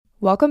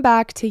Welcome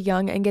back to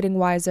Young and Getting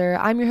Wiser.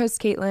 I'm your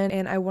host, Caitlin,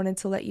 and I wanted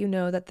to let you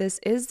know that this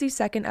is the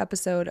second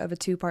episode of a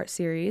two-part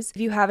series. If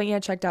you haven't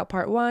yet checked out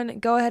part one,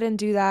 go ahead and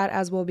do that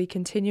as we'll be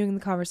continuing the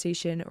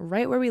conversation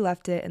right where we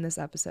left it in this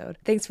episode.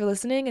 Thanks for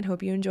listening and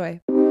hope you enjoy.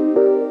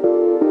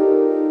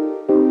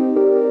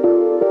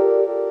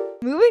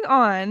 Moving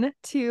on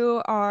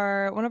to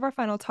one of our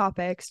final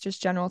topics,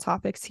 just general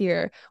topics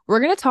here.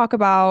 We're going to talk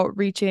about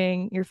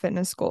reaching your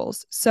fitness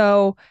goals.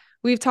 So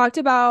we've talked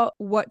about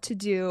what to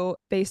do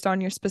based on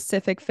your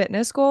specific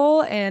fitness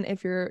goal and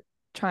if you're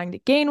trying to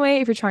gain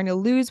weight, if you're trying to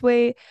lose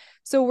weight.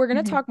 So we're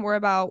going to talk more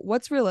about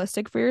what's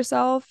realistic for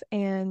yourself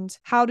and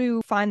how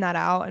to find that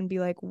out and be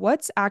like,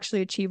 what's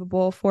actually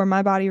achievable for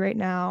my body right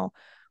now?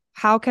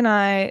 How can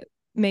I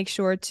make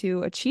sure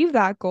to achieve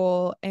that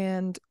goal?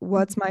 And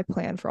what's my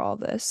plan for all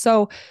this?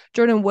 So,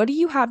 Jordan, what do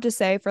you have to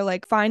say for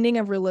like finding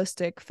a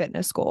realistic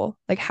fitness goal?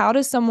 Like, how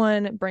does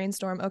someone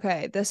brainstorm,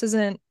 okay, this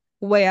isn't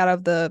way out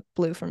of the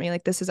blue for me.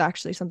 Like this is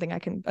actually something I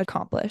can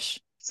accomplish.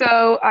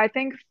 So I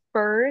think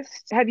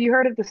first, have you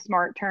heard of the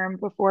SMART term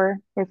before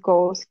with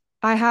goals?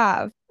 I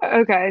have.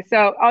 Okay,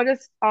 so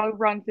I'll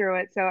run through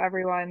it so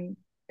everyone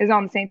is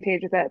on the same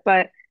page with it.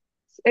 But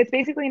it's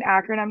basically an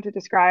acronym to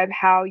describe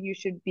how you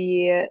should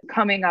be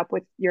coming up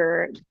with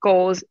your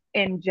goals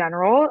in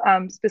general.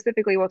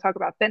 Specifically, we'll talk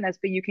about fitness,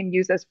 but you can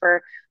use this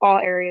for all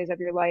areas of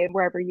your life,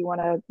 wherever you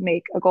want to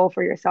make a goal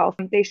for yourself.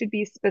 They should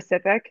be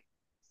specific.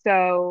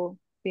 So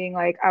being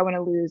like, I want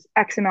to lose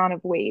X amount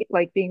of weight,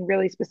 like being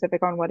really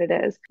specific on what it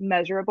is,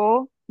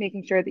 measurable,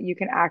 making sure that you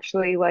can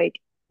actually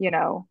you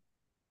know,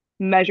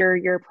 measure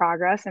your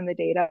progress and the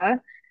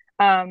data.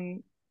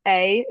 Um,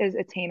 A is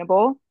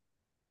attainable,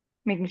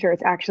 making sure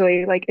it's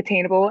actually like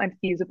attainable and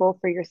feasible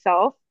for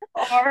yourself.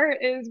 R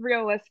is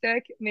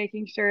realistic,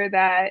 making sure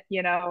that,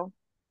 you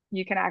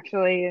can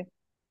actually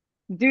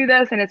do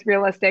this and it's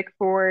realistic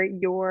for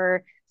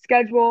your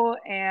schedule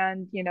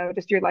and,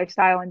 just your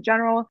lifestyle in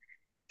general.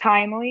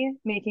 Timely,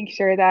 making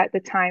sure that the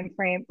time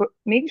frame, but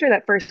making sure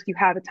that first you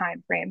have a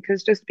time frame,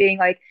 because just being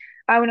like,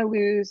 I want to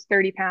lose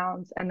 30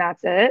 pounds and that's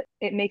it,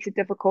 it makes it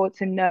difficult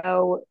to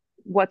know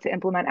what to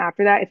implement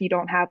after that if you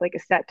don't have like a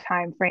set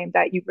time frame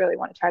that you really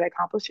want to try to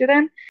accomplish it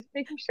in.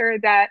 Making sure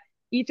that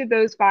each of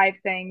those five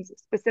things,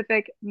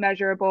 specific,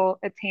 measurable,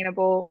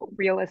 attainable,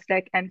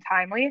 realistic, and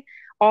timely,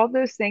 all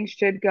those things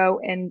should go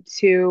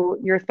into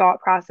your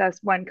thought process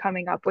when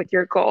coming up with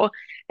your goal.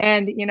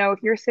 And, if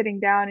you're sitting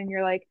down and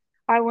you're like,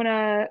 I want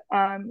to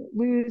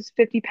lose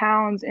 50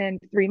 pounds in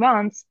 3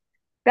 months,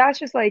 that's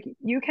just like,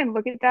 you can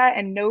look at that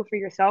and know for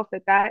yourself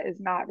that that is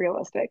not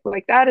realistic.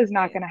 Like, that is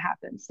not Right. going to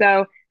happen.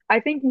 So, I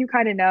think you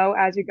kind of know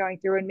as you're going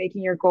through and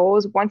making your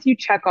goals, once you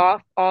check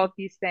off all of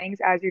these things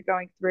as you're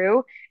going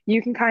through,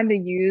 you can kind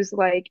of use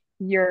like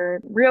your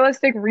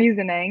realistic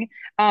reasoning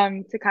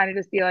to kind of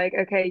just be like,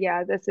 okay,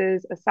 yeah, this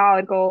is a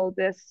solid goal.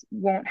 This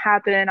won't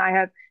happen.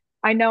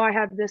 I know I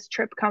have this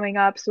trip coming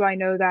up, so I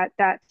know that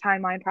that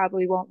timeline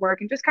probably won't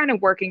work, and just kind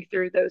of working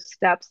through those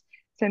steps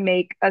to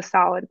make a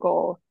solid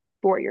goal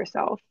for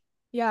yourself.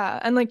 Yeah.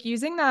 And like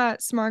using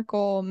that SMART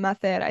goal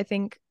method, I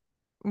think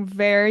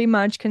very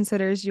much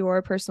considers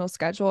your personal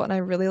schedule. And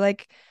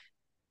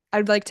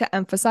I'd like to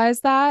emphasize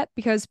that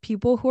because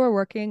people who are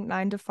working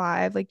 9 to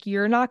 5, like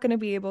you're not going to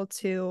be able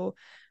to,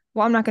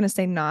 well, I'm not going to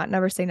say not,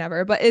 never say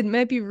never, but it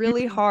might be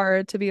really Mhm.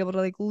 hard to be able to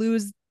like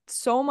lose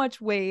so much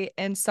weight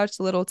in such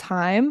little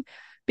time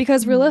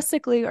because Mhm.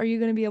 realistically, are you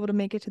going to be able to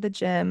make it to the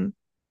gym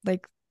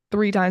like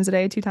 3 times a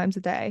day, 2 times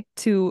a day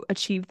to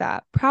achieve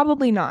that?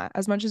 Probably not,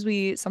 as much as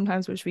we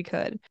sometimes wish we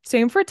could.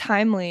 Same for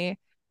timely.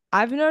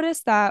 I've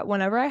noticed that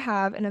whenever I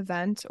have an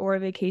event or a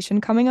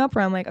vacation coming up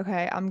where I'm like,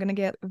 okay, I'm gonna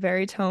get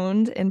very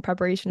toned in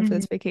preparation for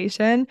this Mhm.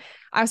 vacation.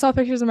 I saw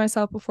pictures of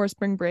myself before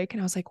spring break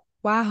and I was like,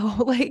 wow,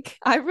 like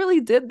I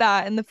really did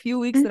that in the few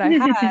weeks that I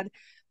had.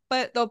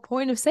 But the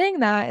point of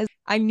saying that is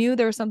I knew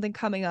there was something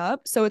coming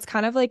up. So it's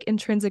kind of like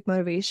intrinsic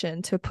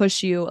motivation to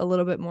push you a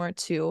little bit more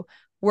to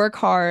work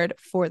hard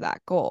for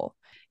that goal.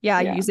 Yeah,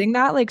 Yeah, using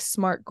that like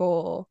SMART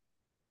goal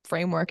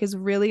framework is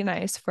really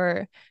nice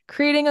for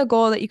creating a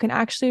goal that you can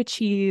actually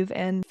achieve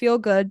and feel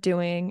good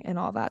doing and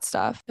all that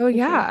stuff. So for sure.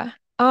 yeah.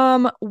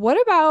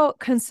 What about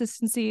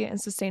consistency and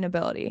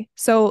sustainability?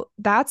 So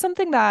that's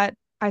something that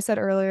I said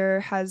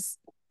earlier has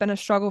been a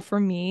struggle for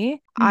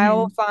me.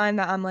 I'll Mhm. find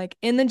that I'm like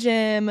in the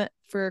gym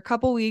for a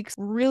couple weeks,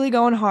 really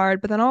going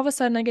hard, but then all of a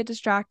sudden I get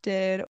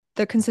distracted.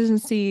 The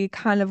consistency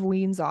kind of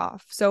weans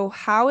off. So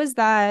how is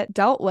that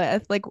dealt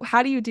with? Like,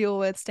 how do you deal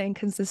with staying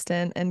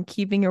consistent and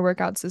keeping your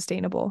workout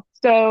sustainable?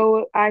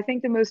 So I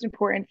think the most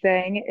important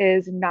thing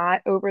is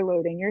not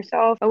overloading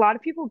yourself. A lot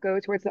of people go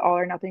towards the all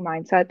or nothing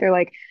mindset. They're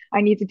like,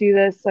 I need to do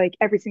this like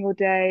every single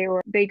day,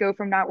 or they go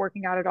from not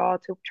working out at all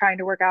to trying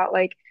to work out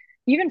like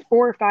even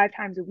 4 or 5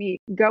 times a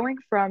week. Going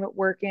from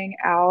working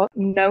out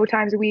no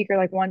times a week or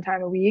like one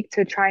time a week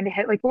to trying to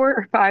hit like 4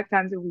 or 5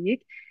 times a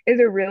week is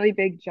a really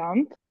big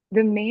jump.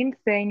 The main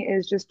thing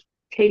is just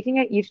taking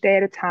it each day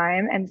at a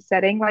time and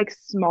setting like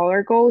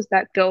smaller goals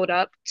that build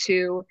up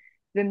to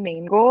the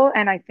main goal.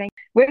 And I think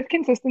with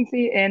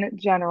consistency in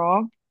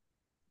general,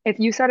 if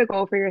you set a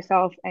goal for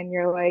yourself and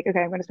you're like, okay,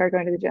 I'm going to start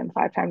going to the gym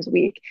 5 times a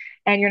week,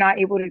 and you're not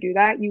able to do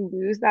that, you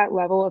lose that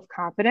level of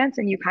confidence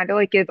and you kind of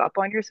like give up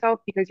on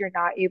yourself because you're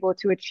not able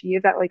to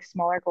achieve that like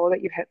smaller goal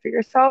that you hit for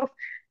yourself.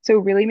 So,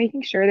 really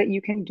making sure that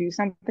you can do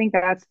something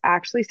that's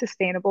actually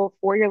sustainable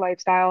for your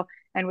lifestyle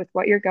and with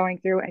what you're going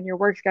through and your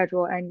work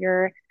schedule and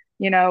your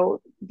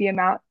the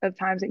amount of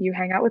times that you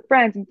hang out with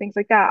friends and things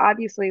like that.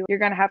 Obviously, you're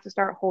going to have to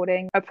start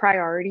holding a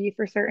priority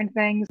for certain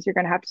things. You're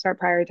going to have to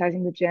start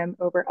prioritizing the gym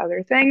over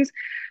other things,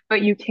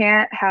 but you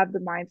can't have the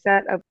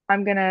mindset of,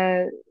 I'm going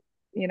to,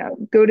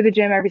 go to the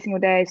gym every single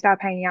day, stop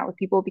hanging out with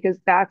people, because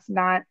that's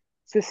not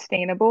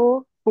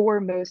sustainable for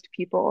most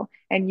people.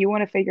 And you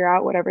want to figure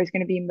out whatever is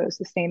going to be most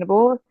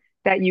sustainable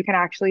that you can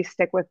actually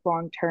stick with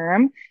long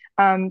term.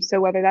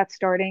 So whether that's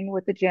starting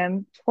with the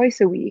gym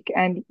twice a week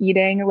and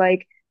eating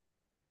like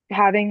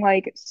having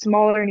like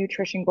smaller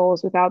nutrition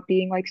goals without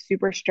being like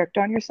super strict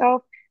on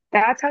yourself,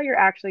 that's how you're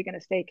actually going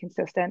to stay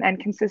consistent. And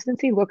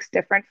consistency looks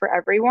different for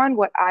everyone.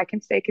 What I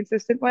can stay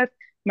consistent with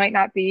might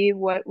not be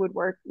what would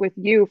work with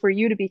you for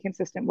you to be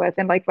consistent with,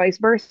 and like vice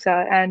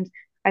versa. And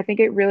I think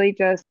it really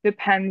just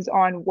depends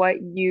on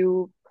what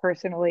you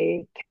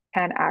personally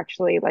can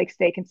actually like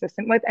stay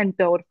consistent with and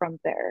build from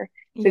there.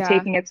 So Yeah.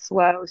 taking it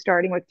slow,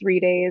 starting with 3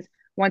 days.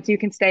 Once you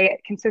can stay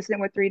consistent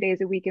with 3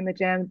 days a week in the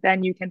gym,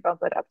 then you can bump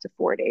it up to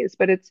 4 days.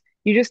 But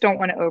you just don't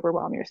want to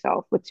overwhelm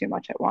yourself with too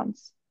much at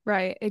once.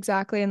 Right,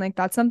 exactly. And like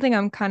that's something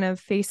I'm kind of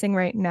facing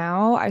right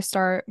now. I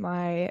start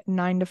my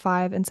 9 to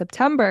 5 in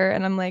September,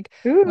 and I'm like,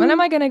 when am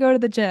Ooh. I going to go to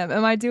the gym?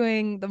 Am I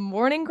doing the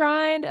morning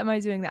grind? Am I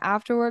doing the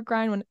after work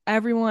grind when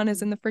everyone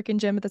is in the freaking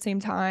gym at the same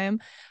time?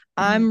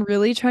 Mm-hmm. I'm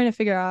really trying to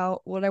figure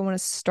out what I want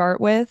to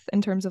start with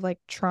in terms of like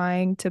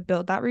trying to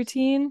build that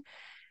routine.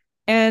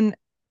 And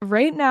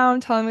right now, I'm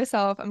telling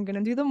myself I'm going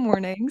to do the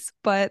mornings,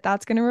 but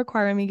that's going to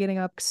require me getting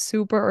up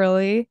super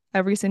early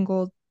every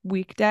single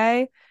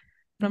weekday.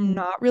 I'm Mm-hmm.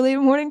 not really a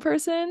morning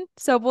person.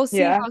 So we'll see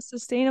Yeah. how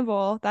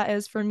sustainable that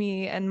is for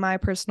me and my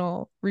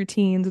personal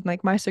routines and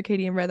like my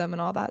circadian rhythm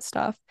and all that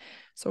stuff.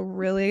 So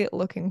really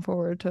looking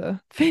forward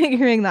to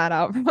figuring that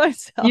out for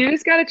myself. You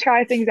just got to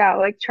try things out.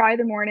 Like try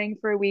the morning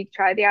for a week,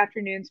 try the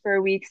afternoons for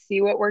a week,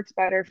 see what works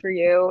better for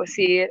you.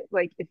 See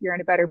like if you're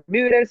in a better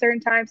mood at a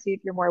certain time, see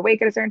if you're more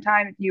awake at a certain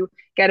time, if you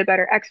get a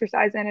better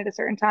exercise in at a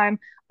certain time.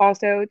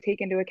 Also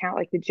take into account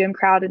like the gym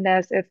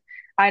crowdedness. If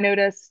I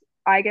notice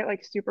I get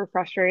like super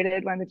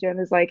frustrated when the gym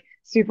is like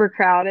super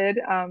crowded.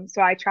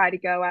 So I try to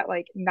go at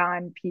like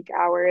non-peak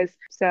hours.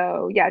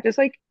 So yeah, just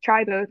like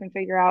try both and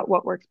figure out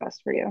what works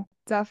best for you.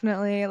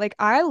 Definitely. Like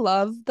I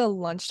love the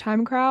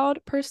lunchtime crowd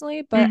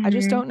personally, but I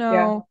just don't Yeah.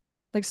 know,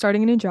 like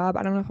starting a new job,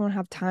 I don't know if I want to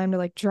have time to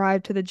like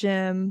drive to the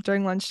gym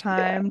during Yeah.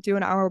 lunchtime, do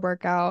an hour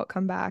workout,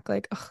 come back.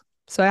 Like, ugh.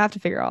 So I have to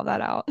figure all that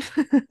out.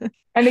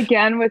 And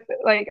again, with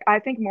like, I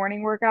think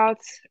morning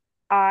workouts,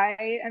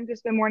 I am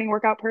just a morning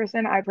workout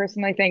person. I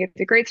personally think it's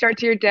a great start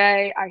to your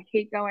day. I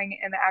hate going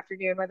in the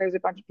afternoon when there's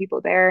a bunch of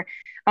people there.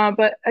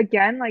 But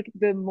again, like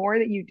the more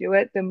that you do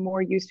it, the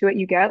more used to it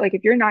you get. Like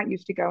if you're not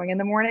used to going in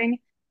the morning,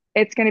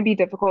 it's going to be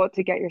difficult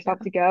to get yourself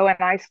Yeah. to go. And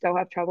I still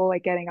have trouble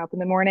like getting up in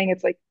the morning.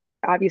 It's like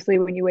obviously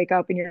when you wake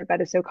up and your bed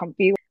is so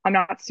comfy, I'm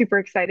not super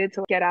excited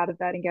to get out of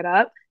bed and get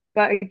up.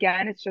 But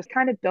again, it's just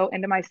kind of built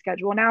into my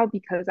schedule now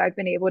because I've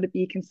been able to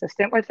be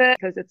consistent with it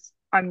because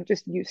I'm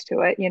just used to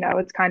it.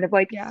 It's kind of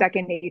like Yeah.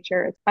 second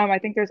nature. I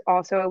think there's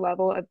also a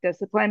level of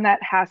discipline that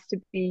has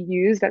to be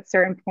used at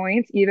certain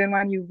points, even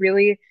when you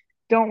really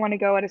don't want to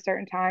go at a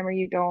certain time or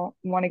you don't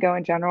want to go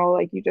in general.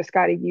 Like you just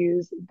got to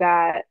use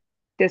that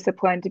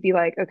discipline to be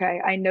like, okay,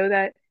 I know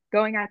that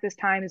going at this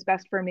time is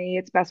best for me.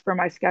 It's best for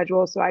my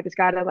schedule. So I just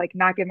got to like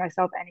not give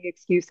myself any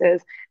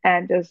excuses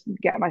and just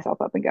get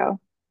myself up and go.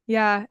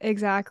 Yeah,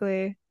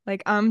 exactly.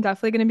 Like I'm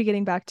definitely gonna be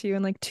getting back to you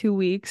in like 2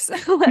 weeks,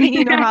 letting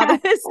you know how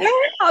this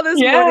morning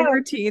Yeah.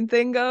 routine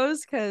thing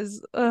goes,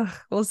 because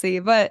we'll see.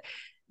 But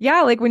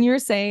yeah, like when you were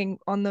saying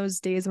on those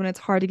days when it's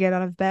hard to get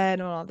out of bed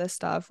and all this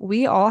stuff,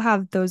 we all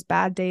have those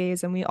bad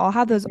days and we all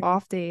have those Mhm.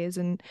 off days.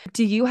 And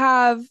do you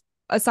have,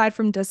 aside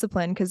from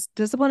discipline, because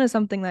discipline is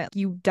something that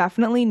you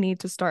definitely need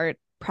to start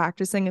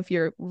practicing if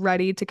you're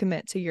ready to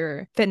commit to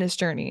your fitness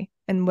journey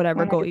and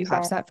whatever goal you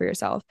have 100%. set for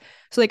yourself.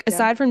 So like Yeah.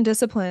 aside from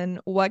discipline,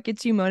 what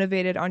gets you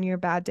motivated on your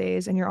bad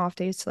days and your off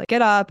days to like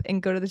get up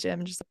and go to the gym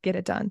and just get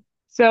it done?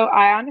 So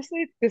I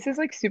honestly, this is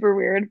like super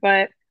weird,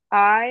 but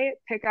I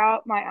pick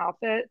out my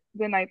outfit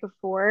the night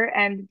before,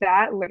 and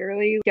that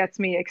literally gets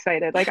me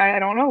excited. Like I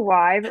don't know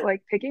why, but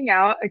like picking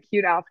out a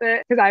cute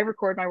outfit because I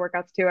record my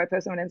workouts too. I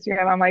post them on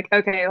Instagram. I'm like,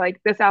 okay,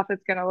 like this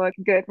outfit's gonna look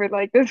good for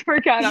like this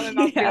workout I'm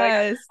about to do. Like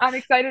Yes. I'm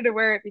excited to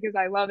wear it because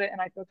I love it and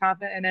I feel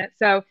confident in it.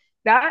 So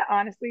that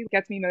honestly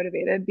gets me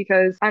motivated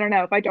because I don't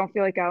know if I don't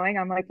feel like going,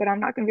 I'm like, but I'm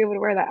not gonna be able to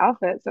wear that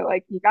outfit. So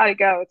like you gotta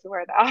go to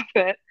wear the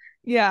outfit.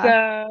 Yeah.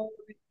 So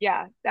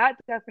yeah, that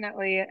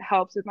definitely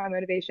helps with my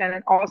motivation.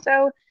 And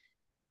also,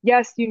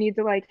 yes, you need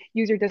to like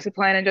use your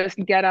discipline and just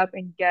get up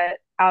and get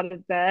out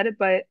of bed.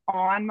 But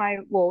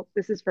well,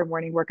 this is for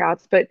morning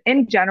workouts, but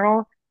in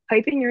general,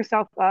 hyping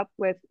yourself up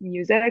with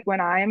music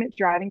when I'm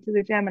driving to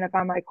the gym and if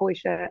I'm like, holy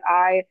shit,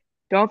 I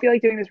don't feel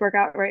like doing this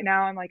workout right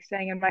now. I'm like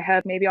saying in my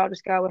head, maybe I'll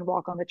just go and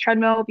walk on the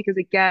treadmill because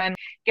again,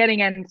 getting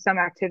in some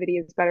activity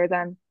is better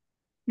than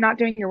not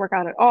doing your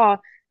workout at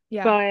all.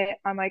 Yeah. But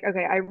I'm like,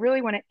 okay, I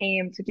really want to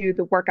aim to do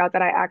the workout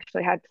that I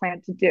actually had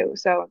planned to do.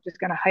 So I'm just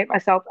going to hype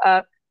myself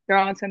up,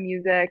 throw on some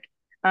music,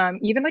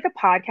 even like a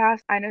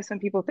podcast. I know some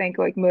people think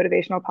like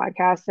motivational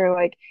podcasts are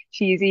like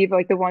cheesy, but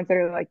like the ones that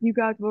are like, you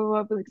got blah, blah,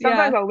 blah. But like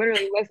sometimes Yeah. I'll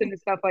literally listen to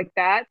stuff like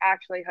that,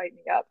 actually hype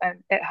me up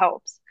and it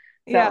helps.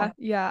 Yeah, So,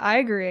 yeah, I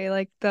agree.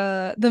 Like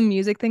the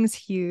music thing's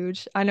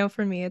huge. I know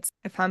for me, it's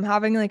if I'm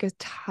having like a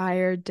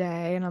tired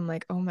day and I'm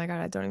like, oh my God,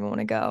 I don't even want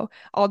to go,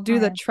 I'll do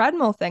the mm,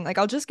 treadmill thing. Like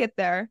I'll just get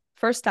there.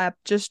 First step,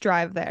 just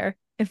drive there.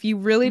 If you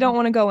really don't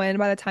want to go in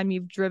by the time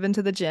you've driven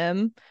to the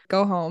gym,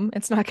 go home.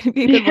 It's not going to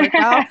be a good yeah,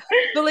 workout.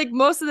 But like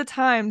most of the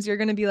times you're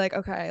going to be like,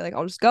 okay, like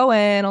I'll just go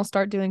in, I'll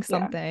start doing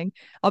yeah, something.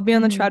 I'll be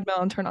on the hmm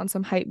treadmill and turn on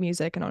some hype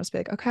music and I'll just be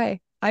like,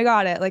 okay, I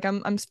got it. Like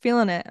I'm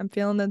feeling it. I'm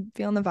feeling the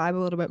vibe a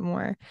little bit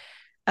more.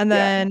 And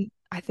yeah, then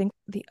I think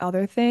the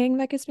other thing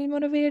that gets me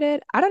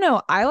motivated, I don't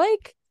know, I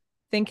like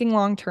thinking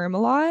long term a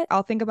lot.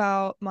 I'll think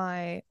about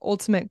my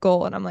ultimate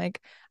goal and I'm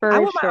like, I for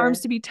want my arms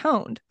sure. to be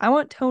toned. I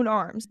want toned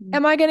arms. Mhm.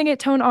 Am I going to get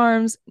toned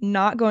arms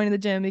not going to the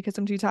gym because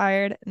I'm too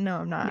tired? No,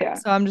 I'm not. Yeah.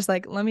 So I'm just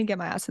like, let me get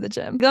my ass to the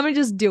gym. Let me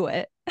just do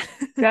it.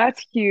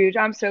 That's huge.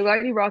 I'm so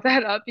glad you brought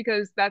that up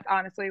because that's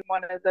honestly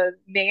one of the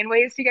main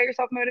ways to get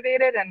yourself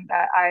motivated and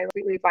that I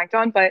completely blanked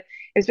on. But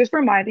it's just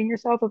reminding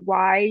yourself of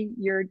why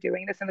you're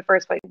doing this in the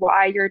first place,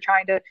 why you're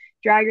trying to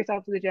drag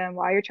yourself to the gym,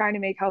 why you're trying to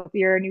make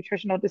healthier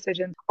nutritional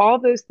decisions. All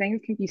of those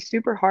things can be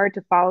super hard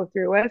to follow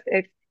through with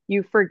if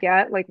you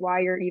forget like why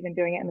you're even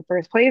doing it in the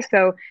first place.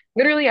 So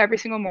literally every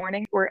single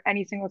morning or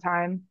any single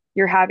time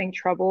you're having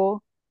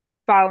trouble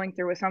following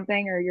through with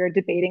something or you're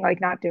debating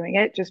like not doing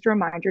it, just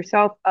remind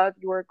yourself of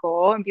your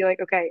goal and be like,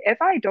 okay,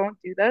 if I don't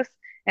do this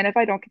and if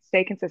I don't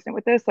stay consistent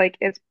with this, like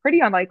it's pretty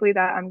unlikely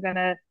that I'm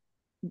gonna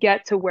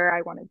get to where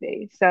I want to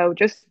be. So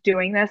just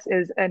doing this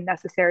is a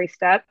necessary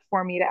step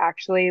for me to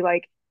actually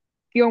like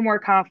feel more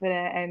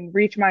confident and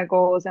reach my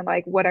goals and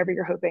like whatever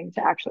you're hoping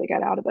to actually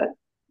get out of it.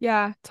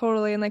 Yeah,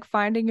 totally. And like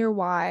finding your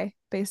why,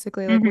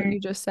 basically, like what Hmm you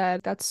just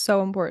said, that's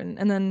so important.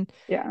 And then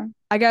Yeah.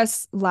 I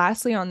guess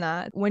lastly on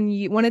that, when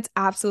it's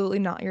absolutely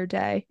not your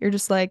day, you're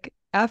just like,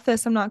 F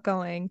this, I'm not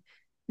going.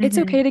 It's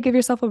okay hmm to give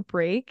yourself a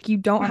break. You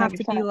don't have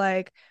to be 100%.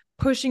 like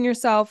pushing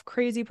yourself,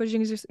 crazy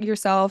pushing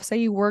yourself. Say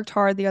you worked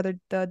hard the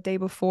day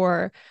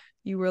before,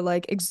 you were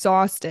like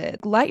exhausted.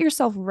 Let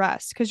yourself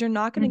rest because you're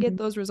not going to get hmm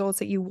those results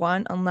that you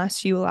want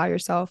unless you allow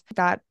yourself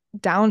that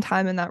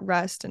downtime and that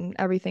rest and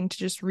everything to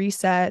just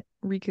reset,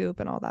 recoup,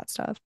 and all that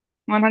stuff.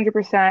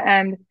 100%.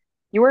 And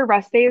your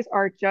rest days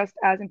are just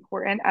as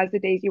important as the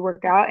days you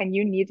work out, and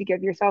you need to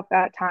give yourself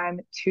that time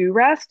to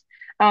rest.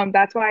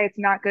 That's why it's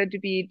not good to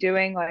be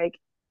doing like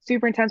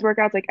super intense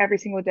workouts like every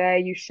single day.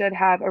 You should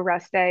have a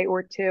rest day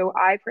or two.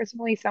 I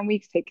personally, some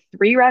weeks take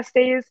 3 rest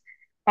days.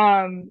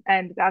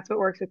 And that's what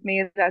works with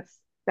me.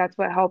 That's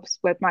what helps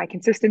with my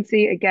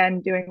consistency.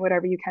 Again, doing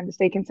whatever you can to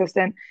stay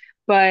consistent.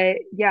 But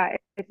yeah,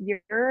 if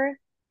you're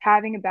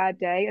having a bad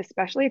day,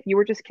 especially if you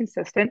were just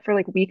consistent for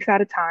like weeks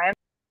at a time,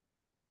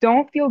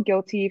 don't feel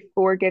guilty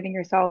for giving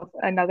yourself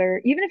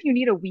another, even if you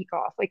need a week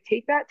off, like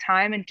take that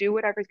time and do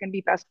whatever's going to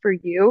be best for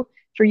you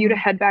to Mhm.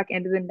 head back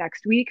into the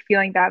next week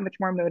feeling that much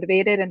more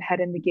motivated and head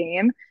in the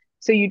game.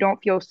 So you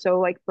don't feel so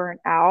like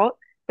burnt out.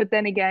 But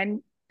then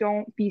again,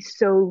 don't be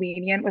so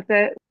lenient with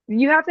it.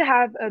 You have to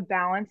have a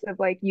balance of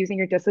like using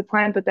your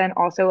discipline, but then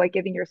also like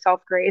giving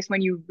yourself grace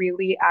when you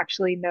really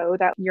actually know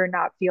that you're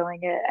not feeling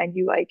it and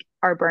you like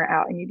are burnt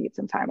out and you need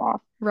some time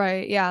off.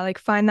 Right. Yeah. Like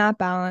find that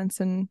balance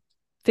and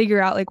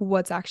figure out like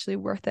what's actually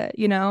worth it,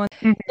 you know?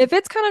 Mhm, If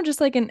it's kind of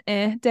just like an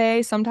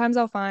day, sometimes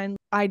I'll find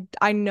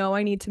I know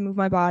I need to move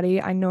my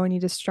body. I know I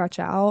need to stretch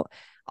out.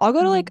 I'll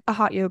go to mhm. like a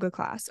hot yoga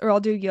class or I'll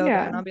do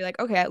yoga and Yeah, I'll be like,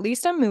 okay, at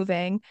least I'm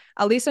moving.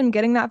 At least I'm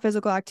getting that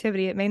physical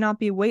activity. It may not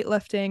be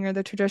weightlifting or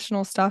the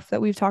traditional stuff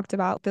that we've talked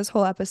about this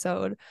whole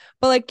episode,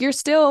 but like you're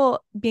still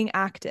being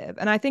active.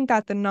 And I think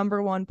that the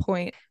number one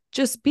point,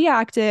 just be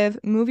active,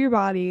 move your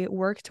body,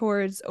 work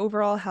towards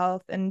overall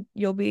health, and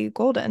you'll be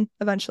golden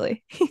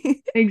eventually.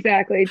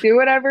 exactly. Do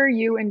whatever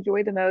you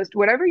enjoy the most.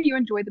 Whatever you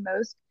enjoy the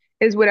most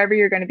is whatever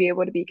you're going to be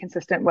able to be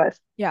consistent with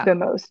Yeah. the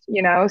most,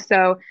 you know?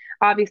 So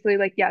obviously,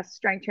 like, yes,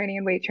 strength training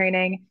and weight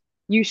training,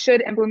 you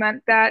should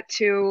implement that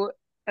to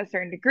a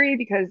certain degree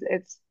because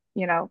it's,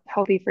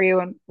 healthy for you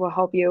and will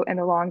help you in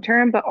the long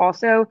term. But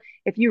also,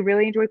 if you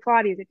really enjoy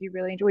Pilates, if you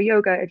really enjoy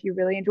yoga, if you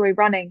really enjoy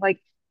running, like,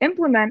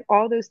 implement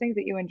all those things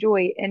that you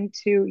enjoy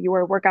into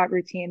your workout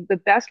routine. The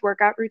best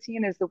workout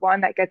routine is the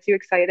one that gets you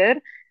excited,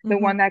 the hmm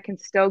one that can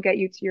still get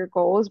you to your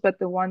goals, but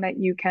the one that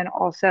you can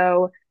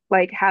also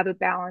like have a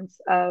balance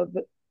of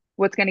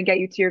what's going to get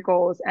you to your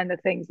goals and the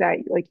things that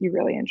like you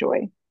really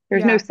enjoy.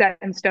 There's no Yeah. set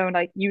in stone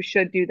like you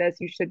should do this,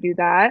 you should do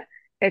that.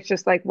 It's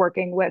just like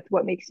working with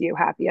what makes you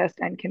happiest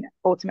and can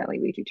ultimately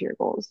lead you to your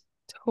goals.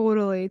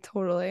 Totally,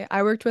 totally.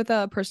 I worked with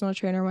a personal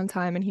trainer one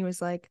time and he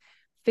was like,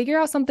 figure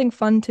out something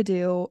fun to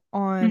do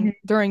on Hmm.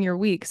 during your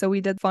week. So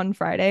we did fun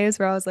Fridays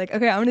where I was like,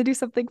 okay, I'm gonna do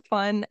something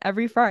fun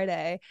every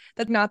Friday.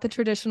 That's not the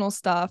traditional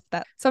stuff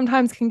that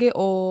sometimes can get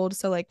old.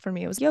 So like for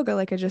me, it was yoga,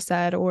 like I just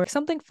said, or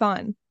something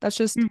fun that's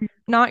just Hmm.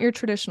 not your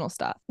traditional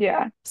stuff.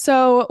 Yeah.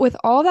 So, with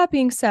all that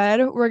being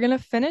said, we're going to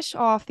finish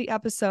off the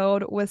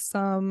episode with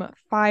some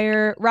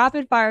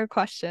rapid fire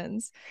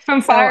questions.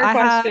 Some So, fire I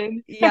have,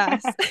 questions.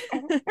 yes,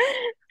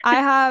 I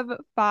have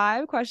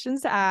 5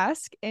 questions to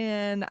ask,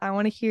 and I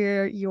want to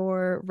hear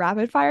your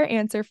rapid fire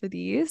answer for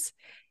these.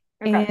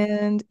 Okay.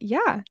 And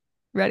yeah,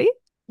 ready?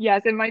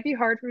 Yes, it might be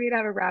hard for me to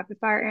have a rapid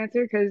fire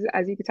answer because,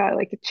 as you can tell, I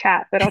like to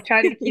chat, but I'll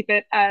try to keep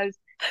it as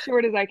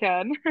short as I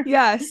can.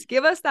 Yes,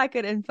 give us that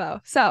good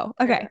info. So,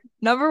 okay, Okay.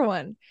 number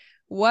one,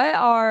 what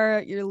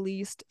are your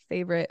least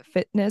favorite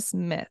fitness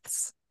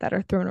myths that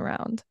are thrown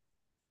around?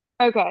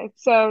 Okay.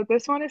 So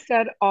this one is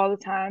said all the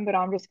time, but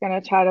I'm just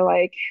gonna try to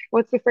like,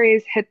 what's the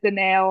phrase? Hit the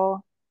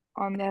nail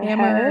on the head.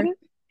 Hammer,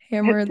 Hit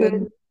hammer the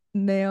the,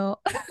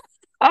 nail.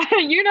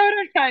 you know what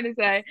I'm trying to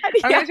say.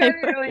 I'm Yeah, gonna try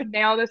to really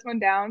nail this one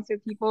down so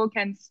people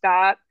can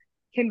stop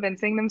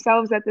convincing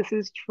themselves that this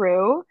is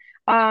true.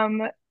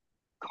 Um,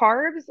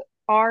 Carbs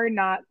are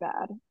not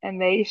bad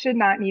and they should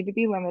not need to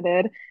be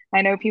limited.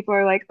 I know people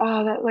are like,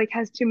 oh, that like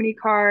has too many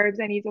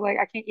carbs. I need to like,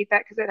 I can't eat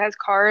that because it has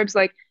carbs.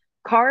 Like,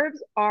 carbs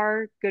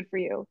are good for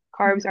you.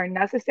 Carbs Mhm. are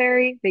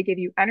necessary. They give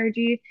you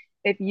energy.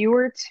 If you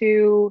were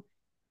to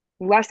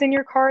lessen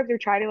your carbs or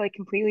try to like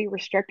completely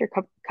restrict or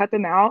cut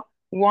them out,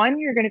 one,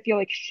 you're going to feel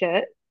like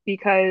shit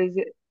because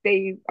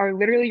they are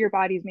literally your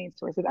body's main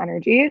source of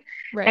energy.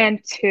 Right. And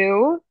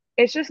two,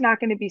 it's just not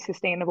going to be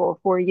sustainable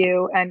for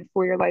you and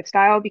for your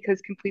lifestyle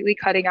because completely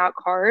cutting out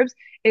carbs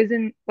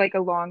isn't like a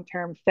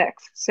long-term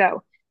fix.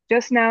 So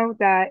just know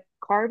that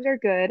carbs are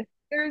good.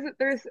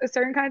 There's a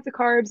certain kinds of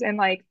carbs in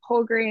like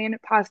whole grain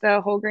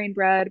pasta, whole grain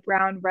bread,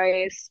 brown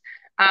rice,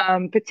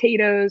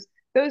 potatoes,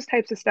 those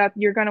types of stuff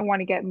you're going to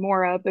want to get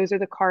more of. Those are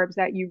the carbs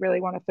that you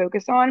really want to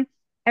focus on.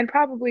 And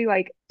probably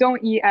like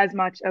don't eat as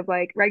much of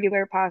like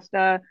regular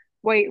pasta,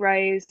 white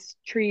rice,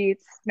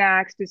 treats,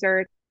 snacks,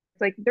 desserts.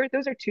 Like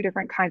those are two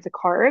different kinds of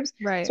carbs.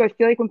 Right. So I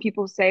feel like when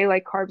people say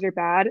like carbs are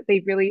bad,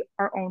 they really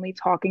are only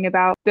talking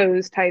about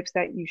those types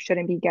that you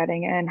shouldn't be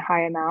getting in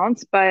high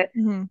amounts. But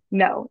Hmm.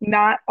 no,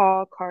 not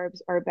all carbs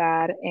are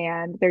bad,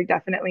 and they're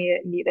definitely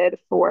needed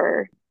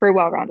for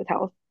well-rounded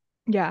health.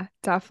 Yeah,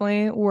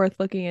 definitely worth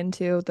looking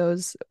into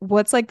those.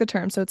 What's like the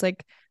term? So it's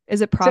like,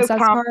 is it So processed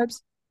com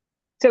carbs?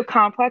 So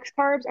complex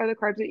carbs are the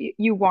carbs that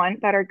you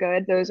want that are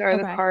good. Those are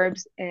the Okay.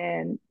 carbs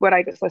in what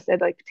I just listed,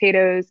 like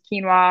potatoes,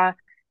 quinoa,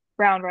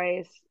 brown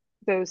rice,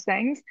 those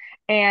things.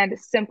 And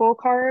simple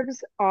carbs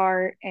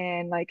are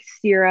in like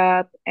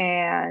syrup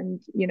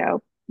and,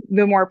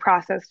 the more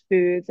processed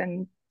foods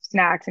and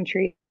snacks and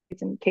treats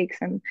and cakes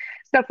and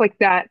stuff like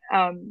that.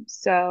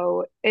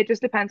 So it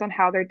just depends on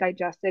how they're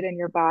digested in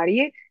your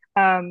body.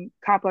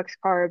 Complex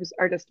carbs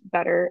are just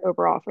better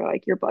overall for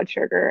like your blood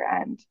sugar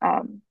and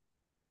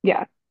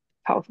yeah,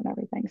 health and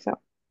everything. So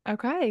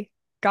Okay.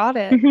 Got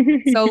it.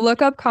 So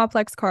look up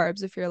complex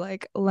carbs if you're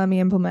like, let me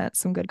implement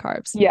some good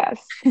carbs.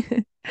 yes.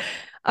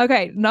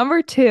 Okay,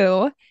 number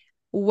two,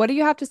 what do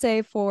you have to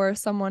say for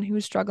someone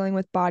who's struggling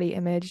with body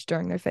image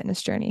during their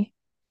fitness journey?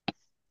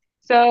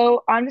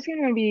 So I'm just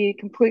going to be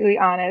completely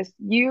honest.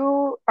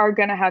 You are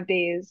going to have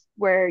days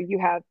where you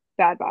have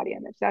bad body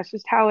image. That's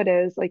just how it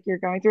is. Like you're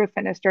going through a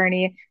fitness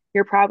journey.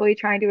 You're probably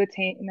trying to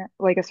attain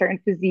like a certain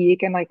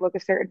physique and like look a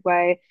certain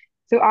way.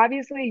 So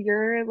obviously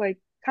you're like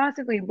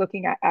constantly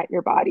looking at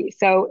your body.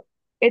 So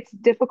it's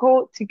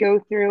difficult to go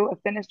through a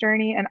fitness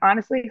journey. And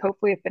honestly,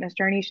 hopefully a fitness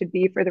journey should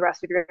be for the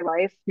rest of your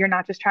life. You're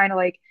not just trying to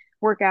like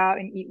work out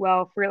and eat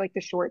well for like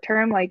the short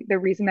term. Like the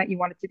reason that you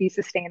want it to be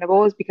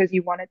sustainable is because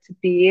you want it to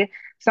be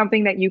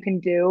something that you can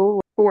do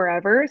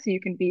forever so you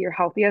can be your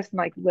healthiest and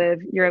like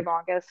live your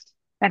longest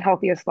and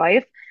healthiest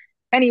life.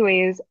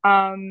 Anyways,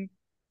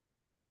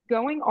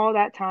 going all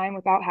that time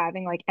without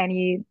having like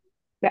any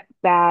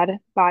bad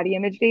body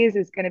image days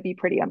is going to be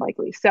pretty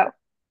unlikely. So,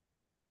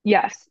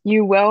 yes,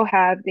 you will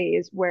have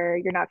days where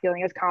you're not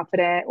feeling as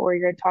confident or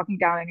you're talking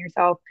down on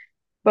yourself.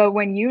 But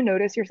when you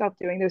notice yourself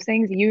doing those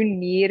things, you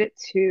need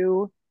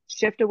to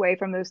shift away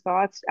from those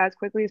thoughts as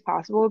quickly as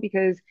possible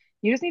because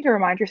you just need to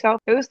remind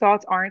yourself those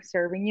thoughts aren't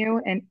serving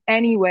you in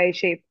any way,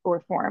 shape,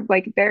 or form.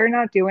 Like they're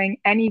not doing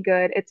any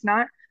good. It's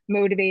not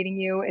motivating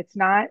you. It's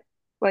not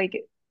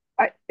like,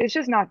 it's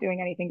just not doing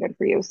anything good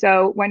for you.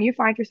 So when you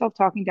find yourself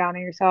talking down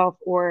on yourself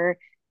or,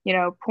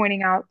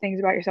 pointing out things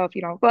about yourself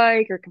you don't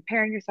like or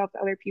comparing yourself to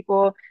other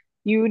people,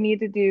 you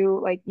need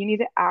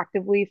to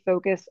actively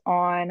focus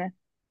on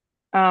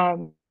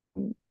um,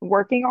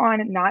 working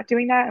on not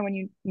doing that. And when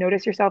you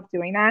notice yourself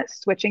doing that,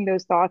 switching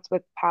those thoughts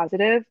with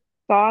positive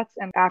thoughts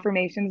and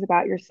affirmations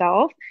about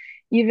yourself.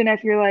 Even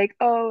if you're like,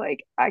 oh,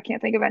 like I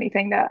can't think of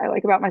anything that I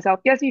like about myself.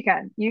 Yes, you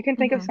can. You can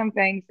think of Hmm. some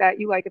things that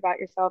you like about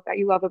yourself, that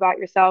you love about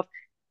yourself,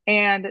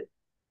 and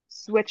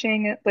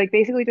switching, like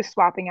basically just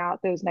swapping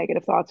out those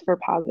negative thoughts for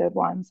positive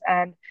ones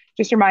and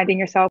just reminding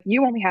yourself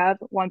you only have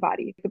one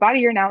body. The body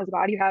you're now is the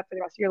body you have for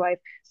the rest of your life.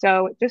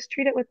 So just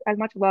treat it with as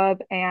much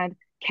love and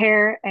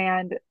care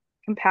and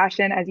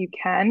compassion as you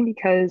can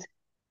because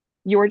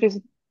you're just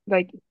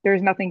like,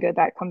 there's nothing good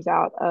that comes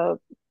out of,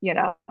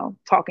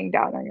 talking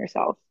down on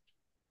yourself.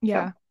 So,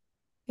 Yeah.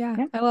 Yeah.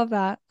 yeah. I love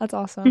that. That's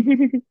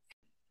awesome.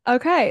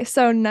 Okay,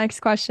 so next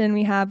question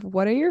we have,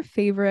 what are your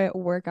favorite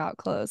workout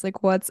clothes?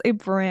 Like what's a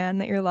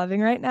brand that you're loving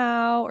right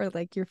now or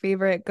like your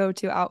favorite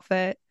go-to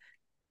outfit?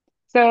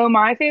 So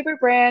my favorite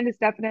brand is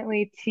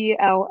definitely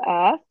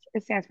TLF.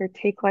 It stands for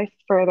Take Life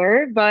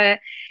Further. But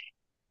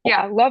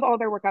yeah, love all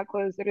their workout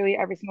clothes, literally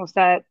every single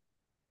set.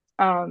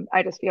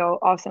 I just feel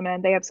awesome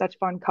and they have such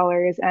fun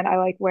colors and I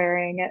like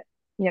wearing,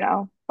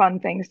 fun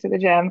things to the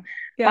gym.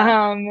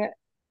 Yeah. Um,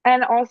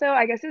 and also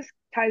I guess this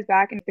ties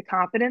back into the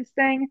confidence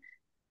thing.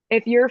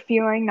 If you're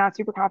feeling not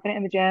super confident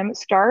in the gym,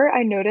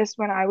 I noticed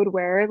when I would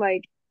wear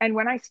and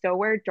when I still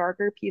wear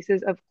darker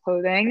pieces of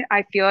clothing,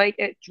 I feel like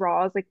it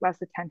draws like less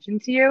attention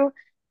to you.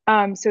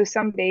 So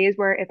some days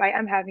where if I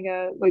am having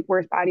a like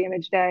worse body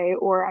image day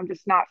or I'm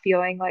just not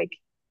feeling like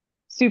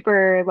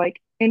super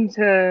like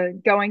into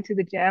going to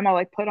the gym, I'll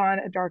like put on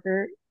a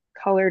darker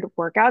colored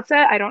workout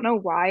set. I don't know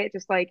why. It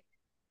just like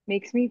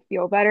makes me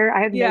feel better.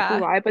 I have no clue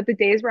Yeah. why, but the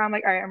days where I'm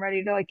like, all right, I'm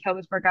ready to like kill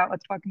this workout,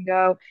 let's fucking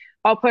go.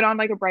 I'll put on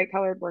like a bright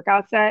colored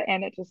workout set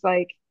and it just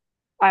like,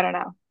 I don't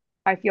know.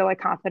 I feel like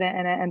confident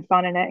in it and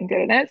fun in it and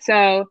good in it.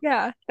 So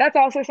Yeah. that's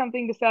also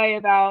something to say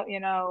about,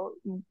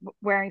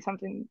 wearing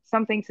something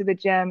to the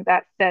gym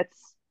that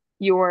fits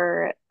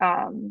your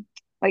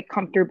like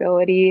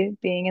comfortability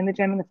being in the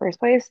gym in the first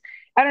place.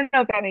 I don't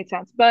know if that made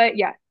sense, but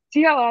yeah,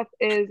 TLF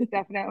is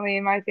definitely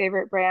my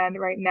favorite brand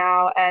right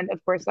now. And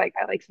of course, like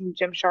I like some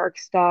Gymshark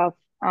stuff.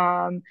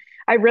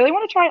 I really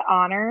want to try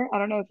Honor. I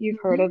don't know if you've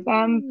heard of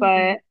them, Mm.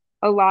 but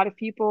a lot of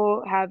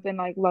people have been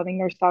like loving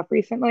their stuff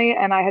recently,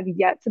 and I have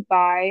yet to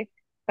buy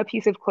a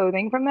piece of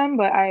clothing from them,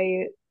 but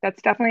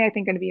that's definitely I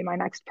think going to be my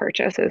next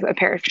purchase is a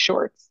pair of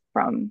shorts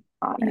from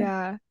Honor.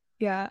 Yeah.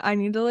 Yeah. I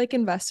need to like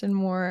invest in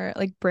more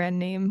like brand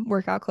name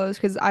workout clothes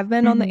because I've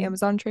been on the Hmm.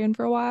 Amazon train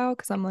for a while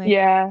because I'm like,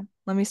 Yeah.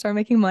 let me start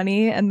making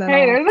money and then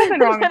Hey, I'll there's nothing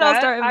wrong with then I'll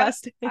that. start I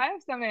investing. I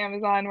have some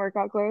Amazon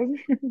workout clothes.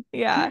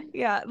 Yeah,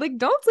 yeah. Like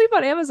don't sleep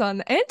on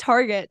Amazon and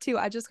Target too.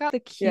 I just got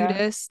the Yeah.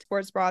 cutest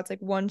sports bra. It's like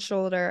one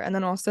shoulder and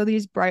then also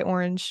these bright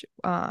orange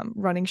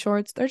running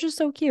shorts. They're just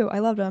so cute. I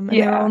loved them. And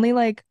they were Yeah. only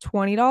like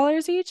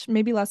 $20 each,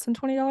 maybe less than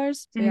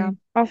 $20. So yeah.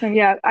 Awesome.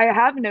 Yeah, I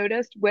have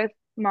noticed with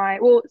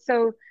well,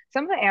 so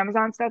some of the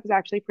Amazon stuff is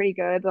actually pretty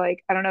good.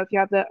 Like, I don't know if you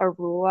have the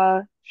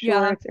Arula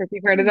Yeah. shorts or if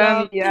you've heard of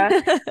them. Yup.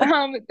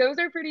 Yeah. Those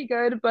are pretty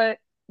good, but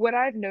what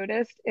I've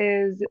noticed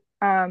is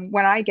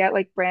when I get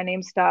like brand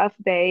name stuff,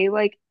 they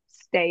like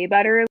stay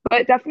better.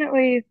 But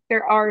definitely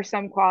there are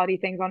some quality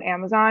things on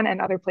Amazon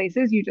and other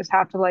places. You just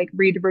have to like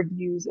read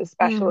reviews,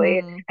 especially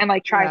Hmm. and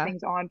like try Yeah.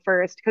 things on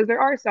first because there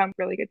are some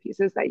really good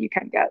pieces that you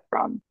can get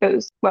from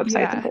those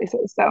websites and Yeah.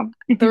 places. So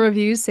The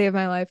reviews save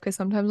my life because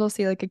sometimes I'll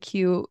see like a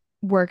cute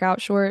workout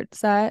short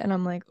set and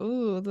I'm like,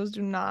 ooh, those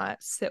do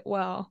not sit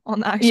well on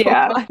the actual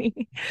yeah,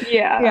 body.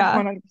 yeah, Yeah.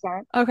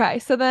 100%. Okay,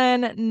 so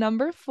then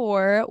number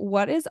four,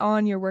 what is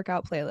on your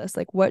workout playlist?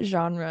 Like, what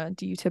genre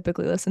do you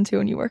typically listen to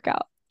when you work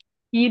out?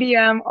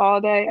 EDM all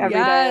day, every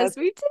day. Yes, That's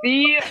me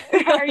the,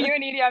 too. are you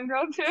an EDM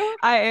girl too?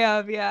 I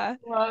am, yeah.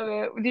 Love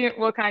it.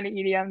 What kind of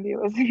EDM do you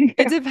listen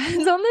It to?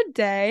 depends on the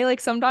day. Like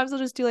sometimes I'll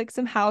just do like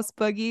some house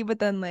boogie, but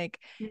then like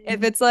if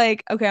Mm. it's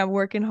like, okay, I'm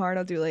working hard,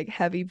 I'll do like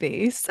heavy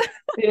bass.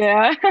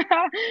 Yeah,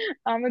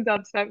 I'm a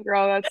dubstep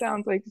girl. That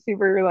sounds like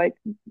super, like,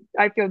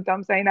 I feel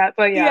dumb saying that,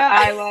 but yeah, Yeah.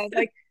 I love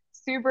like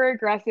super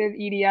aggressive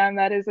EDM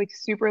that is like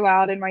super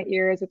loud in my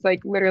ears. It's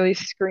like literally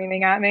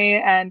screaming at me,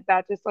 and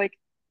that just like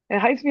it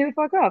hypes me the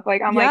fuck up.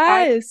 Like, I'm like,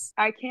 Yes.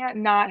 I can't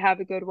not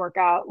have a good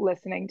workout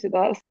listening to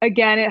this.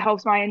 Again, it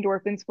helps my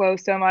endorphins flow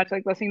so much.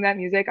 Like listening to that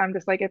music, I'm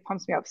just like, it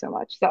pumps me up so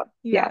much. So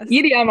yeah, Yes.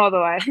 EDM all the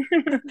way.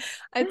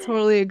 I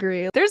totally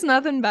agree. There's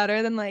nothing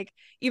better than like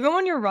even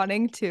when you're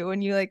running too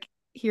and you like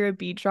hear a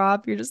beat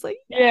drop, you're just like,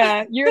 yeah.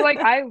 Yeah, you're like,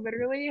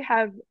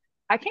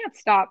 I can't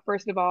stop,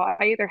 first of all.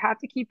 I either have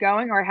to keep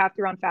going or I have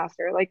to run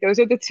faster. Like, those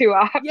are the two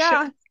options.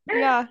 Yeah.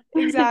 Yeah,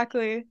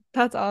 exactly.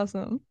 That's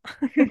awesome.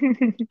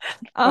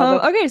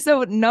 Love it. Okay,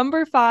 so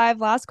number five,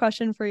 last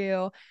question for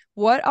you.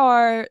 What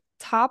are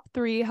top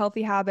three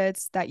healthy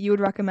habits that you would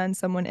recommend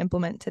someone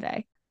implement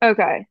today?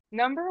 Okay,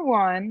 number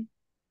one,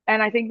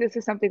 and I think this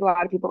is something a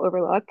lot of people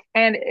overlook,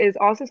 and is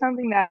also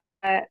something that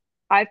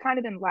I've kind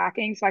of been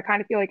lacking. So I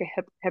kind of feel like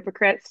a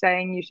hypocrite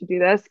saying you should do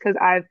this because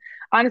I've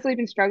honestly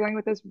been struggling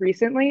with this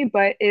recently,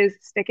 but is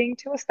sticking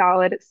to a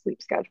solid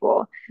sleep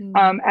schedule.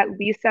 Mm, At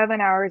least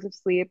 7 hours of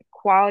sleep,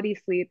 quality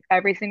sleep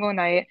every single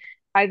night.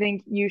 I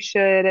think you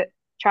should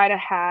try to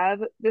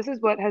have, this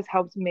is what has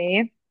helped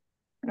me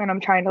and I'm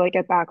trying to like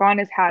get back on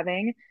is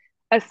having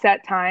a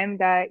set time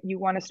that you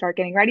want to start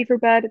getting ready for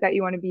bed, that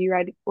you want to be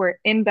ready or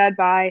in bed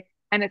by,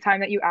 and a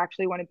time that you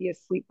actually want to be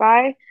asleep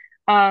by.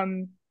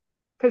 Um,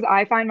 because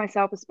I find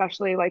myself,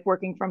 especially like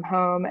working from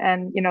home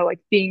and, like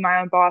being my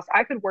own boss,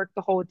 I could work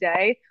the whole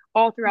day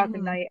all throughout the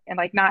Hmm. night and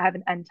like not have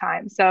an end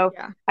time. So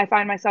Yeah. I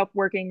find myself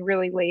working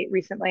really late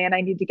recently and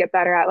I need to get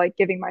better at like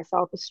giving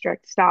myself a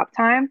strict stop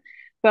time.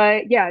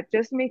 But yeah,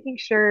 just making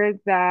sure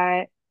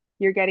that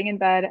you're getting in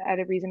bed at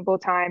a reasonable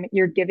time,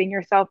 you're giving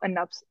yourself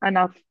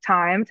enough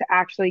time to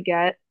actually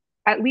get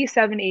at least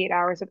 7 to 8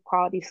 hours of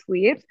quality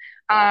sleep.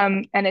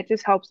 And it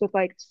just helps with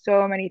like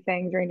so many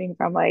things, ranging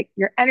from like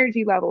your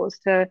energy levels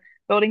to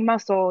building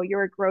muscle,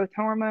 your growth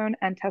hormone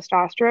and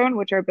testosterone,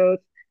 which are both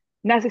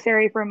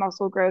necessary for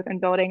muscle growth and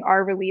building,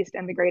 are released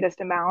in the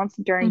greatest amounts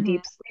during Hmm.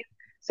 deep sleep.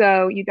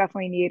 So you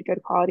definitely need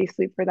good quality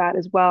sleep for that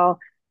as well.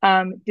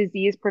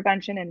 Disease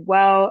prevention and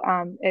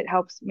it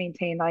helps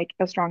maintain like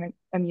a strong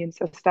immune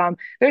system.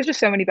 There's just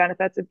so many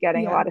benefits of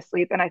getting a Yeah. lot of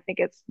sleep, and I think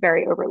it's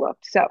very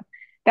overlooked. So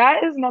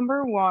that is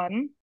number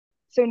one.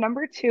 So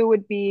number two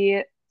would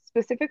be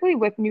specifically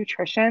with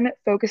nutrition,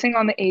 focusing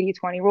on the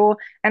 80-20 rule.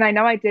 And I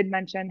know I did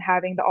mention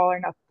having the all or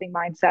nothing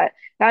mindset.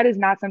 That is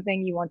not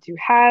something you want to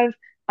have.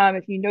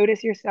 If you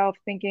notice yourself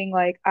thinking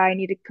like, I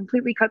need to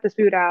completely cut this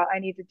food out, I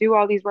need to do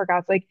all these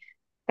workouts, like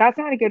that's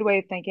not a good way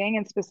of thinking.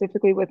 And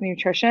specifically with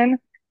nutrition,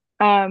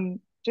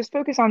 just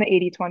focus on the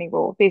 80-20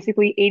 rule.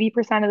 Basically,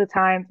 80% of the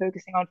time,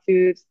 focusing on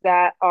foods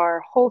that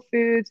are whole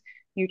foods,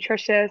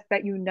 nutritious,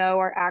 that you know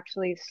are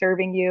actually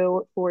serving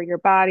you for your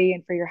body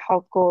and for your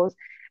health goals.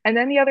 And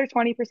then the other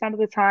 20% of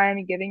the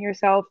time, giving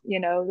yourself,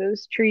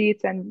 those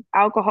treats and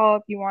alcohol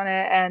if you want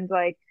it, and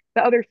like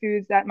the other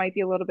foods that might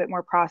be a little bit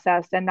more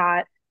processed and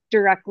not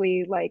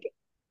directly like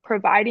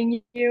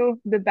providing you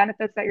the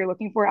benefits that you're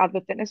looking for out of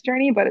the fitness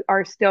journey, but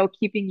are still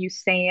keeping you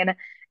sane.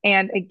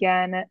 And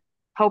again,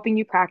 helping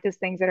you practice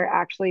things that are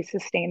actually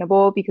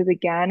sustainable. Because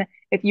again,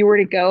 if you were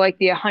to go like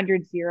the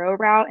 100-0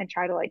 route and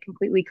try to like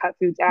completely cut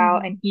foods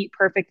out and Hmm. eat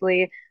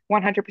perfectly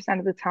 100%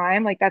 of the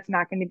time, like that's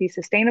not going to be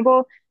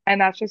sustainable. And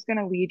that's just going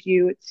to lead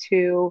you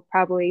to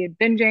probably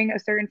binging a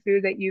certain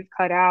food that you've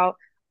cut out,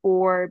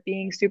 or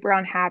being super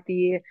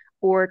unhappy,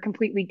 or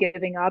completely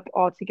giving up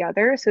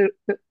altogether.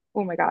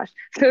 Oh my gosh.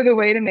 So the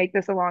way to make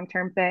this a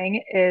long-term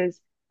thing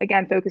is,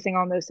 again, focusing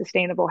on those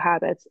sustainable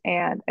habits.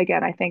 And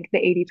again, I think the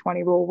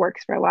 80-20 rule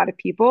works for a lot of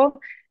people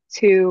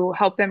to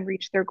help them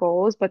reach their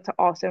goals, but to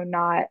also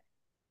not,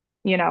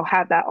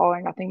 have that all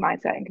or nothing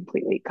mindset and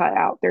completely cut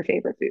out their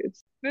favorite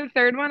foods. The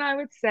third one I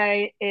would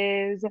say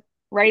is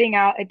writing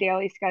out a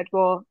daily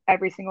schedule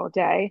every single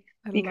day,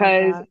 I love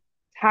because that.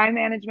 time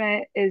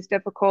management is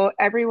difficult.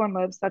 Everyone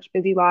lives such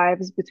busy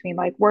lives between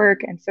like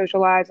work and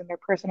social lives and their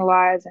personal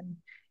lives, and,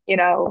 you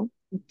know,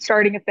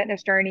 starting a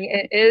fitness journey.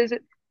 It is,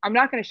 I'm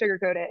not going to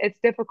sugarcoat it. It's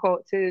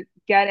difficult to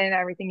get in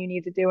everything you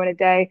need to do in a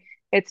day.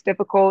 It's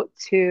difficult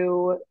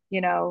to,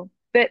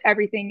 fit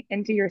everything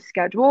into your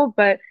schedule,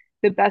 but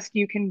the best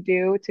you can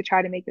do to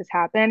try to make this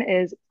happen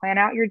is plan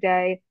out your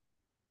day,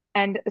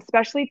 and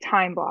especially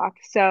time block.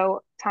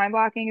 So, time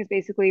blocking is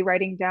basically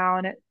writing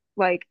down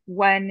like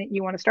when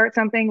you want to start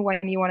something,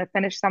 when you want to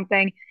finish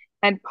something,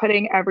 and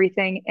putting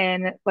everything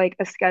in like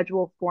a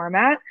schedule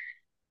format.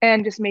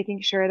 And just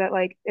making sure that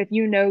like if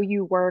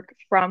you work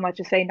from, let's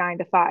just say, 9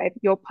 to 5,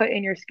 you'll put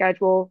in your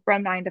schedule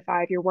from 9 to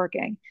 5 you're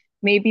working.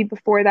 Maybe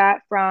before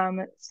that,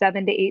 from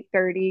 7 to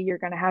 8:30 you're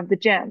going to have the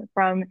gym.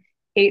 From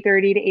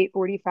 8:30 to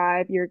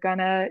 8:45 you're going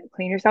to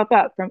clean yourself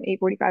up. From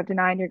 8:45 to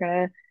 9 you're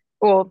going to,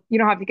 well, you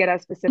don't have to get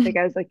as specific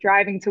as like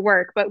driving to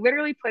work, but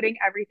literally putting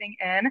everything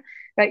in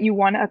that you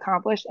want to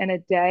accomplish in a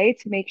day,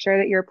 to make sure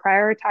that you're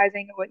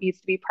prioritizing what needs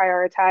to be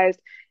prioritized,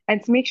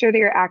 and to make sure that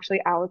you're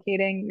actually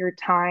allocating your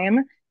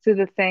time to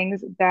the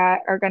things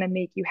that are going to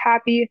make you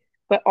happy,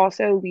 but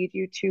also lead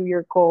you to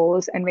your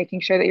goals, and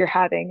making sure that you're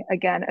having,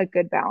 again, a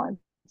good balance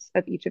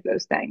of each of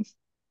those things.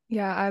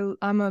 Yeah,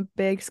 I'm a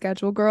big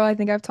schedule girl. I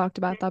think I've talked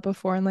about that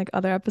before in like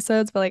other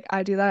episodes, but like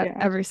I do that Yeah.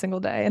 every single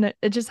day and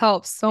it just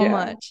helps so Yeah.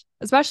 much,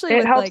 especially It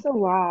with helps like, a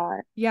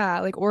lot. yeah,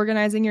 like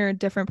organizing your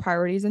different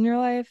priorities in your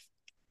life.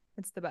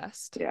 It's the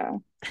best. Yeah.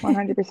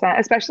 100%.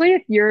 Especially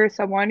if you're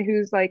someone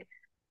who's like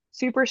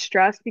super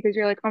stressed because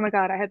you're like, oh my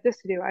God, I have this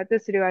to do, I have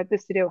this to do, I have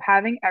this to do.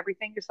 Having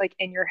everything just like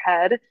in your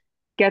head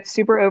gets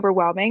super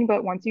overwhelming.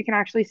 But once you can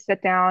actually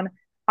sit down,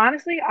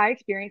 honestly, I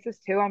experience this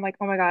too. I'm like,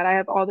 oh my God, I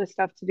have all this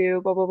stuff to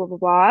do, blah, blah, blah, blah,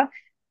 blah.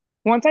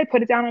 Once I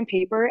put it down on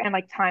paper and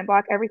like time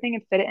block everything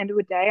and fit it into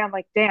a day, I'm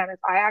like, damn, if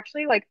I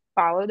actually like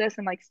follow this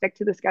and like stick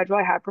to the schedule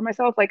I have for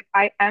myself, like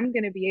I am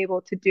going to be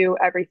able to do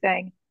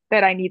everything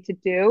that I need to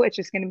do. It's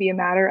just going to be a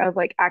matter of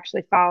like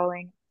actually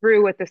following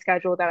through with the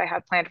schedule that I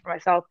have planned for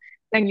myself,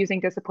 and using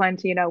discipline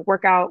to,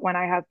 work out when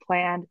I have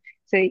planned,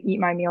 to eat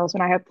my meals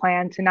when I have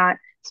planned, to not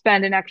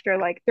spend an extra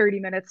like 30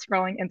 minutes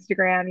scrolling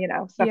Instagram,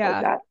 stuff like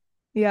Yeah. that.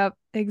 Yep,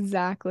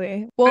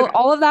 exactly. Well, Okay.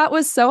 all of that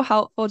was so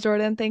helpful,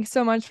 Jordan. Thanks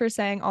so much for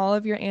saying all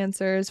of your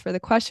answers for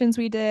the questions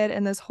we did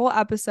and this whole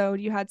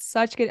episode. You had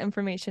such good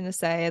information to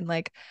say, and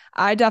like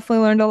I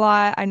definitely learned a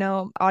lot. I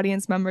know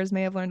audience members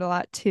may have learned a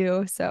lot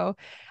too. So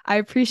I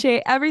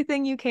appreciate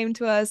everything you came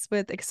to us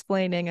with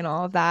explaining and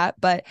all of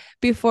that. But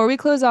before we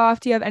close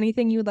off, do you have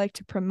anything you'd like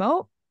to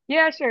promote?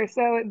 Yeah, sure.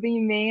 So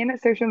the main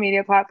social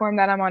media platform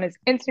that I'm on is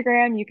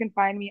Instagram. You can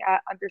find me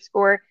at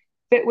underscore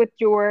fit with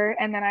Jor.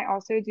 And then I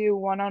also do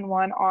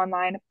one-on-one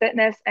online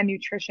fitness and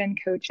nutrition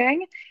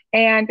coaching.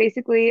 And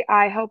basically,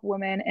 I help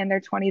women in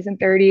their 20s and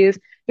 30s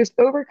just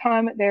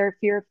overcome their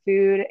fear of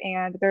food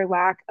and their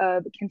lack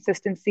of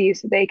consistency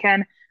so they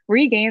can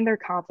regain their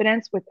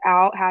confidence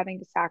without having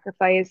to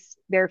sacrifice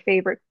their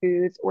favorite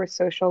foods or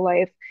social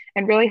life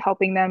and really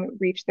helping them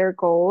reach their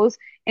goals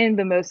in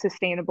the most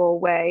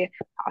sustainable way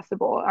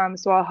possible.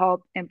 So I'll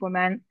help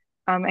implement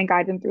and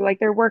guide them through like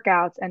their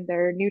workouts and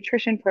their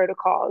nutrition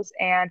protocols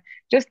and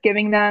just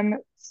giving them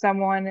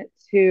someone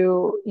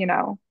to,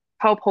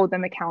 help hold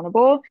them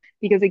accountable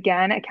because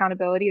again,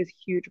 accountability is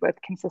huge with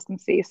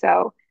consistency.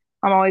 So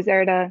I'm always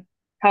there to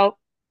help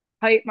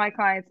hype my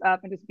clients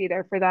up and just be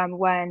there for them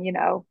when,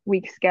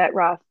 weeks get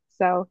rough.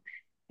 So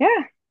yeah,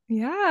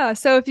 Yeah.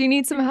 So if you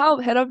need some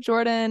help, hit up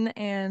Jordan for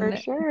and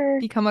sure.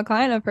 become a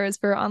client of hers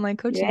for her online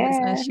coaching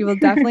business. Yeah. She will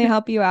definitely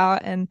help you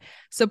out. And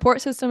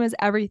support system is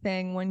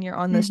everything when you're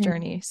on this Hmm.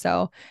 journey.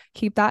 So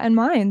keep that in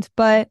mind.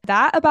 But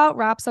that about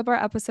wraps up our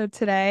episode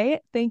today.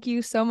 Thank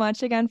you so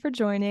much again for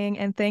joining.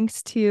 And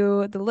thanks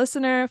to the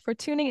listener for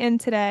tuning in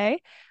today.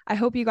 I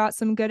hope you got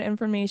some good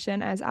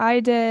information as I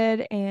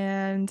did.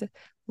 And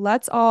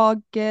let's all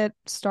get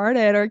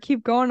started or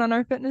keep going on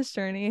our fitness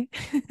journey.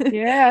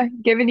 Yeah.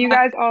 Giving you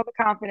guys all the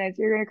confidence.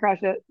 You're going to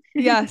crush it.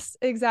 Yes,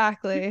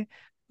 exactly.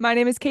 My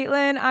name is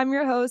Caitlin. I'm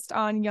your host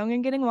on Young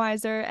and Getting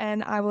Wiser,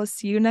 and I will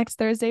see you next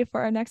Thursday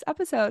for our next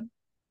episode.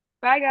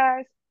 Bye,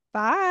 guys.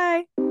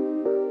 Bye.